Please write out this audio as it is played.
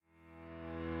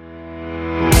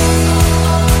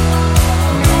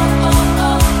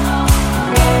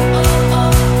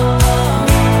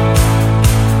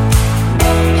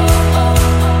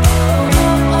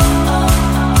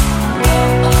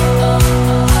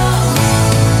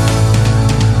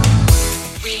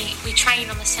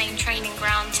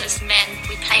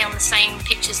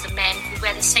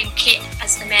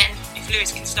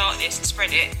start this and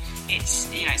spread it, it's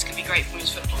going to be great for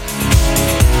women's football.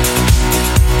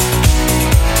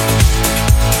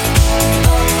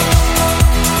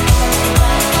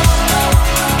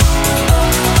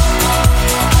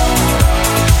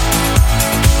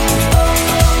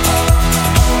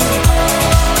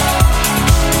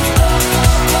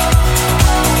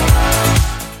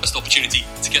 Opportunity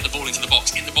to get the ball into the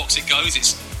box. In the box it goes.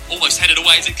 It's almost headed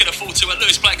away. Is it going to fall to a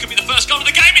Lewis play? It could be the first goal of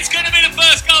the game. It's going to be the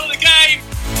first goal of the game.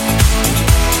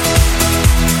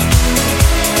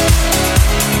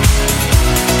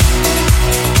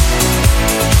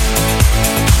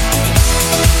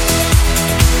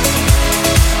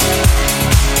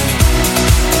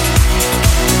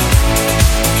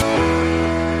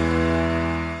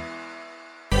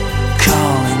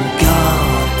 Calling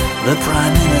God, the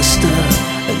Prime Minister.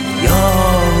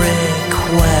 Your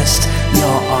request,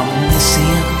 your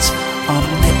omniscient,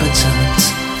 omnipotent,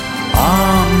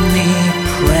 omnipresent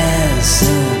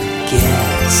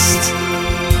guest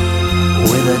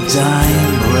with a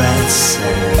dying breath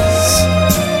says,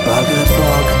 Bugger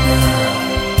Bognor,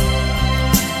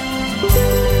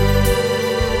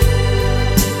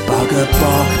 Bugger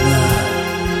Bognor.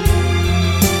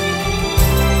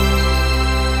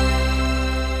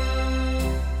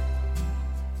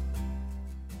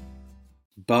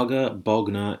 Bugger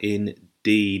Bognor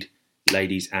indeed,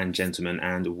 ladies and gentlemen,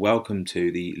 and welcome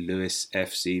to the Lewis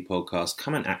FC podcast,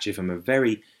 coming at you from a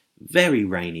very, very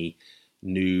rainy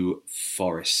New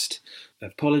Forest.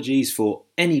 Apologies for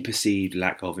any perceived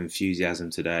lack of enthusiasm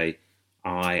today.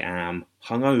 I am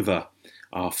hungover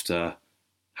after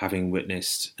having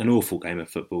witnessed an awful game of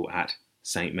football at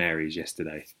St Mary's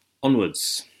yesterday.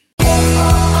 Onwards.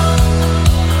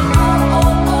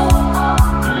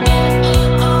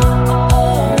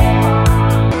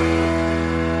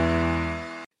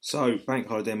 So, Bank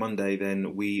Holiday Monday,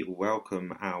 then we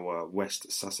welcome our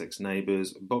West Sussex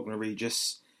neighbours, Bognor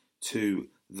Regis, to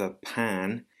the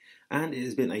Pan. And it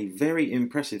has been a very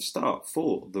impressive start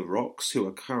for the Rocks, who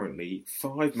are currently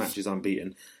 5 matches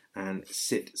unbeaten and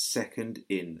sit second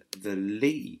in the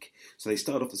league. So they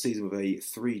start off the season with a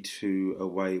 3-2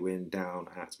 away win down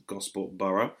at Gosport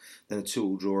Borough, then a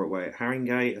 2-2 draw away at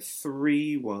Haringey, a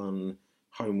 3-1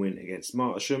 home win against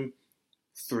Martlesham,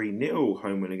 3-0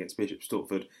 home win against Bishop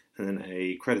Stortford, and then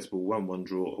a creditable 1-1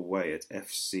 draw away at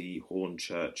FC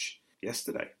Hornchurch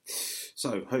yesterday.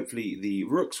 So hopefully the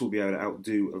Rooks will be able to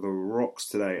outdo the Rocks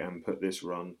today and put this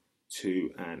run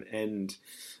to an end.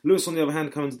 Lewis, on the other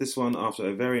hand, comes to this one after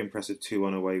a very impressive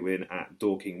 2-1 away win at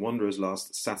Dorking Wanderers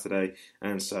last Saturday,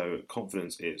 and so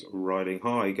confidence is riding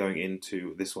high going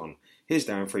into this one. Here's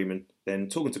Darren Freeman, then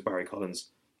talking to Barry Collins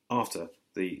after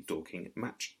the Dorking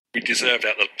match. We deserved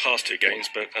out the past 2 games,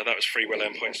 but that was 3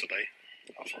 well-earned points today.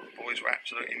 I thought the boys were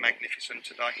absolutely magnificent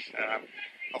today.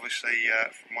 Obviously,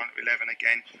 from 1 to 11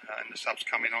 again, and the subs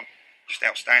coming on, just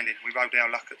outstanding. We rode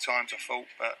our luck at times, I thought,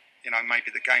 but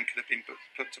maybe the game could have been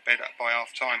put to bed by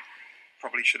half time.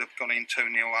 Probably should have gone in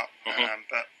 2-0 up,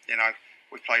 but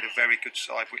we played a very good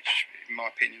side, which, in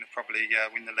my opinion, will probably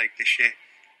win the league this year.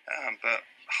 But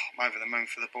I'm over the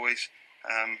moon for the boys.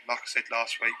 Like I said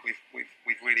last week,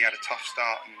 we've really had a tough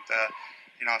start,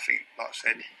 and I think, like I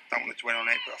said, don't want to dwell on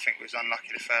it, but I think we was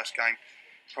unlucky the first game.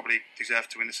 Probably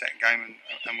deserved to win the second game,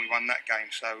 and we won that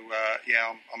game. So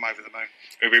I'm over the moon.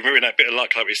 We were in that bit of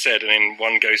luck, like we said, and then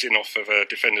one goes in off of a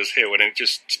defender's heel, and it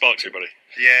just sparks everybody.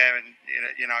 Yeah, and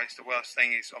it's the worst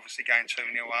thing is obviously going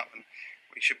 2-0 up, and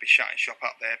we should be shutting shop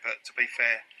up there. But to be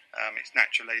fair, it's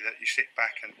naturally that you sit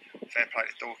back, and fair play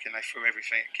to Dorking, they threw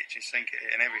everything at kitchen sink at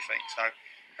it and everything. So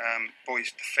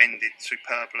boys defended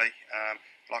superbly.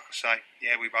 Like I say,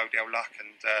 we rode our luck,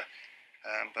 and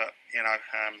but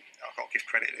I've got to give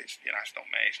credit. It's not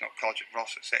me, it's not Codgett,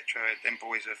 Ross, etc. Them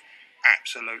boys have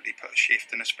absolutely put a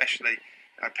shift, and especially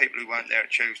people who weren't there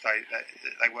at Tuesday,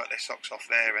 they worked their socks off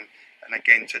there, and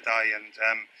again today. And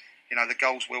the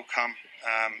goals will come.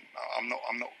 I'm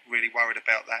not really worried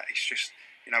about that. It's just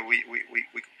we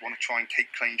want to try and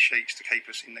keep clean sheets to keep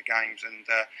us in the games, and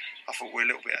I thought we're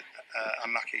a little bit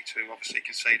unlucky to obviously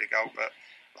concede a goal, but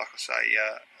like I say,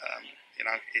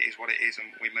 it is what it is,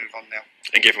 and we move on now.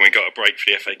 And given we got a break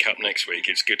for the FA Cup next week,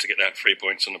 it's good to get that 3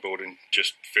 points on the board and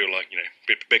just feel like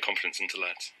bit confidence into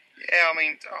lads. Yeah, I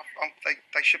mean,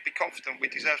 they should be confident.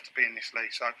 We deserve to be in this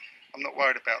league, so I'm not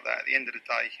worried about that. At the end of the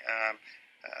day,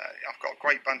 I've got a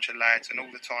great bunch of lads, and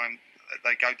all the time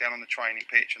they go down on the training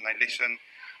pitch and they listen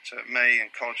to me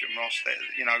and Codgett and Ross.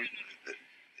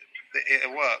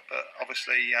 It'll work, but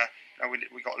obviously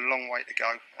we've got a long way to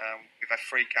go. We've had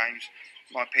 3 games,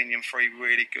 in my opinion, 3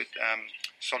 really good,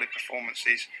 solid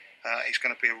performances. it's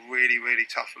going to be a really, really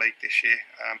tough league this year.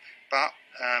 But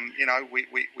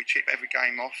we chip every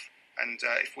game off, and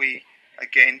if we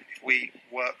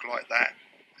work like that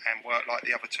and work like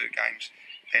the other two games,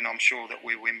 then I'm sure that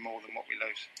we win more than what we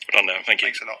lose. Well done, thank you.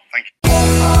 Thanks a lot. Thank you.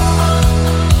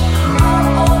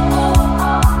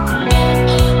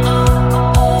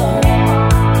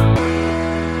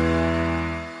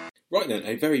 Right then,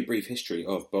 a very brief history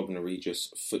of Bognor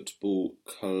Regis Football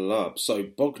Club. So,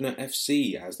 Bognor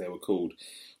FC, as they were called,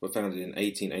 were founded in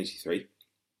 1883,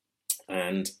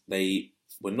 and they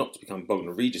were not to become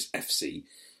Bognor Regis FC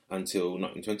until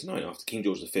 1929, after King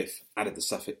George V added the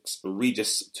suffix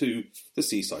Regis to the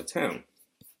seaside town.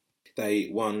 They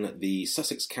won the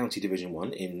Sussex County Division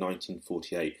 1 in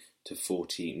 1948 to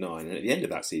 49, and at the end of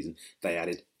that season, they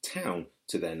added town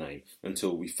to their name,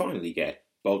 until we finally get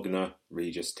Bognor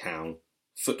Regis Town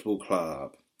Football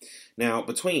Club. Now,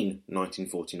 between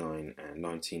 1949 and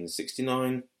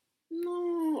 1969,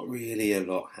 not really a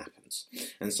lot happens.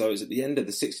 And so it's at the end of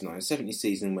the 69-70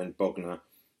 season when Bognor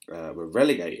were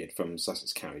relegated from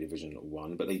Sussex County Division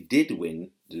 1, but they did win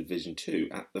Division 2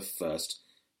 at the first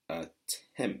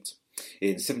attempt.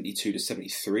 In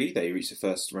 72-73, they reached the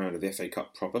first round of the FA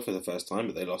Cup proper for the first time,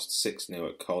 but they lost 6-0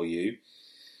 at Colu.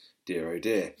 Dear oh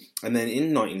dear. And then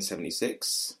in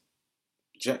 1976,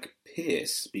 Jack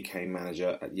Pearce became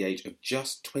manager at the age of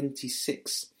just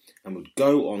 26 and would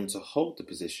go on to hold the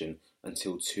position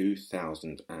until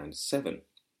 2007.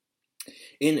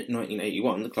 In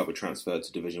 1981, the club were transferred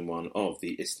to Division 1 of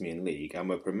the Isthmian League and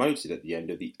were promoted at the end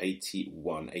of the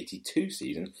 81-82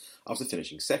 season after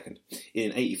finishing second.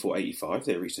 In 84-85,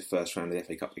 they reached the first round of the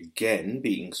FA Cup again,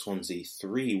 beating Swansea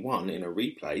 3-1 in a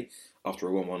replay after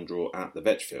a 1-1 draw at the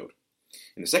Vetchfield.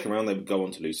 In the second round, they would go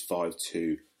on to lose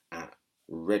 5-2 at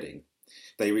Reading.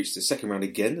 They reached the second round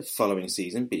again the following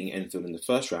season, beating Enfield in the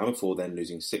first round before then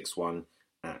losing 6-1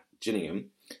 at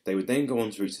Gillingham. They would then go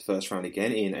on to reach the first round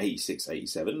again in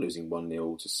 86-87, losing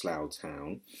 1-0 to Slough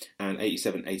Town, and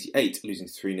 87-88, losing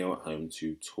 3-0 at home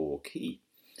to Torquay.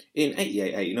 In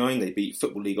 88-89, they beat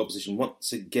Football League opposition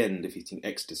once again, defeating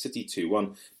Exeter City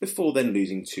 2-1, before then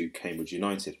losing to Cambridge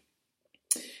United.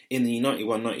 In the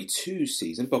 91-92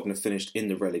 season, Bognor finished in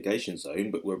the relegation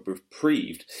zone, but were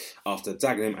reprieved after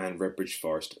Dagenham and Redbridge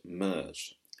Forest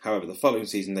merged. However, the following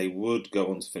season they would go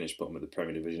on to finish bottom of the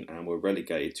Premier Division and were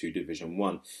relegated to Division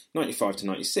 1.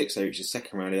 95-96, they reached the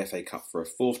second round of the FA Cup for a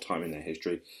fourth time in their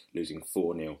history, losing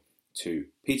 4-0 to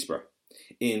Peterborough.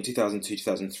 In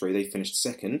 2002-2003, they finished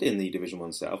second in the Division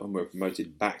 1 South and were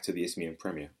promoted back to the Isthmian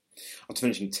Premier. After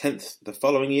finishing 10th the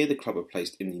following year, the club were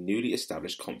placed in the newly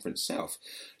established Conference South.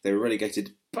 They were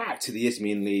relegated back to the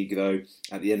Isthmian League, though,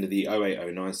 at the end of the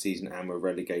 08-09 season and were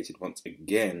relegated once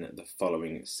again the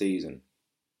following season.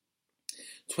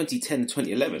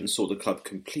 2010-2011 saw the club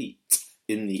complete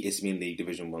in the Isthmian League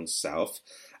Division 1 South,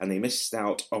 and they missed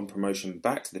out on promotion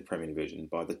back to the Premier Division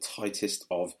by the tightest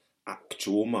of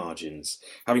actual margins.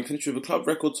 Having finished with a club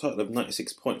record total of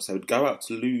 96 points, they would go out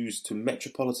to lose to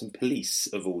Metropolitan Police,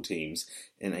 of all teams,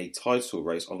 in a title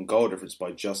race on goal difference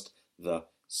by just the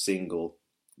single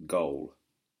goal.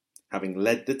 Having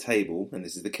led the table, and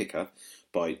this is the kicker,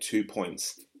 by 2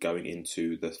 points going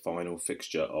into the final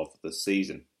fixture of the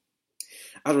season.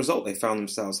 As a result, they found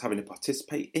themselves having to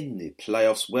participate in the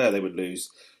playoffs, where they would lose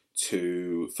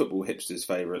to football hipsters'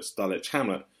 favourites Dulwich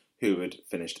Hamlet, who had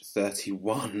finished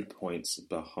 31 points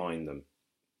behind them.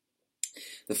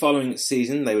 The following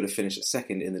season, they would have finished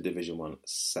second in the Division 1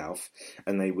 South,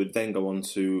 and they would then go on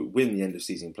to win the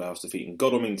end-of-season playoffs, defeating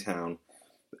Godalming Town,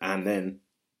 and then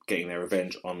getting their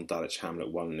revenge on Dulwich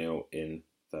Hamlet 1-0 in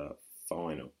the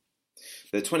final.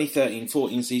 The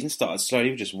 2013-14 season started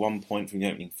slowly with just 1 point from the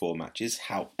opening 4 matches.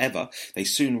 However, they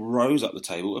soon rose up the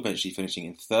table, eventually finishing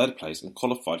in third place and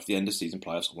qualified for the end-of-season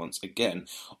playoffs once again,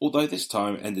 although this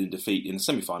time ended in defeat in the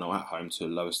semi-final at home to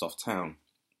Lowestoft Town.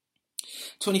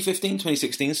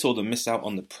 2015-2016 saw them miss out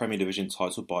on the Premier Division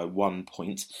title by 1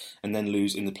 point and then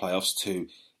lose in the playoffs to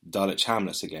Dulwich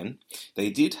Hamlet again. They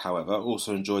did, however,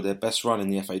 also enjoy their best run in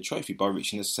the FA Trophy by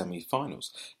reaching the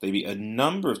semi-finals. They beat a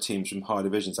number of teams from higher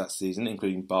divisions that season,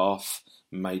 including Bath,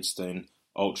 Maidstone,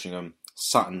 Altrincham,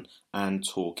 Sutton and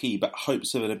Torquay, but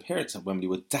hopes of an appearance at Wembley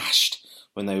were dashed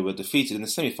when they were defeated in the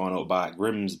semi-final by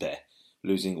Grimsby,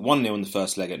 losing 1-0 in the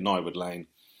first leg at Nywood Lane,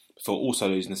 before also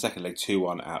losing the second leg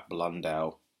 2-1 at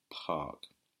Blundell Park.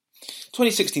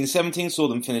 2016-17 saw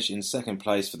them finish in second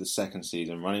place for the second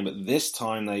season running, but this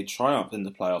time they triumphed in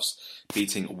the playoffs,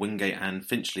 beating Wingate and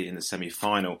Finchley in the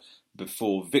semi-final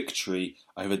before victory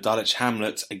over Dulwich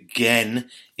Hamlet again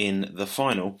in the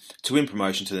final to win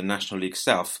promotion to the National League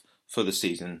South for the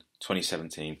season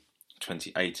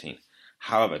 2017-2018.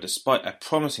 However, despite a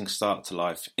promising start to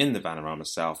life in the Vanarama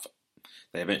South,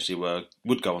 they eventually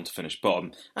would go on to finish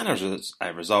bottom, and as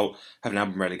a result have now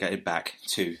been relegated back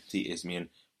to the Isthmian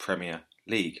Premier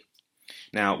League.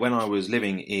 Now, when I was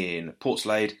living in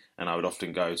Portslade, and I would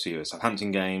often go to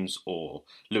Southampton games or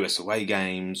Lewis away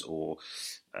games or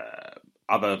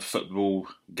other football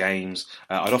games,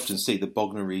 I'd often see the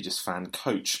Bognor Regis fan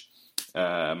coach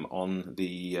on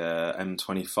the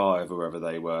M25 or wherever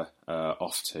they were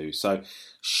off to. So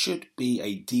should be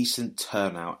a decent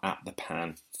turnout at the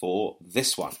Pan for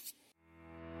this one.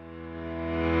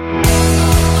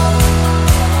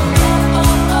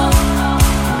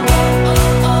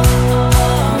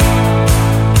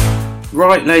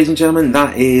 Right, ladies and gentlemen,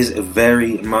 that is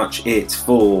very much it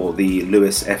for the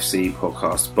Lewis FC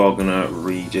podcast Bognor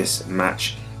Regis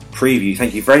match preview.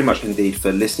 Thank you very much indeed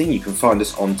for listening. You can find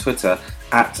us on Twitter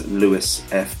at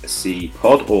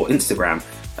LewisFCPod or Instagram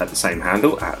at the same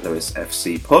handle at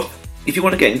LewisFCPod. If you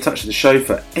want to get in touch with the show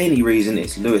for any reason,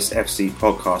 it's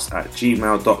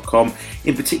lewisfcpodcast@gmail.com.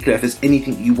 In particular, if there's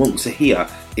anything you want to hear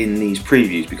in these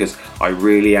previews, because I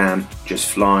really am just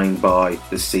flying by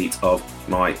the seat of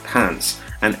my pants.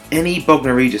 And any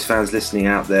Bognor Regis fans listening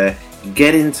out there,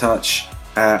 get in touch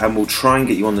and we'll try and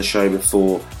get you on the show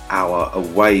before our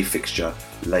away fixture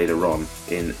later on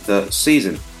in the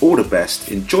season. All the best,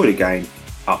 enjoy the game,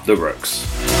 up the Rooks.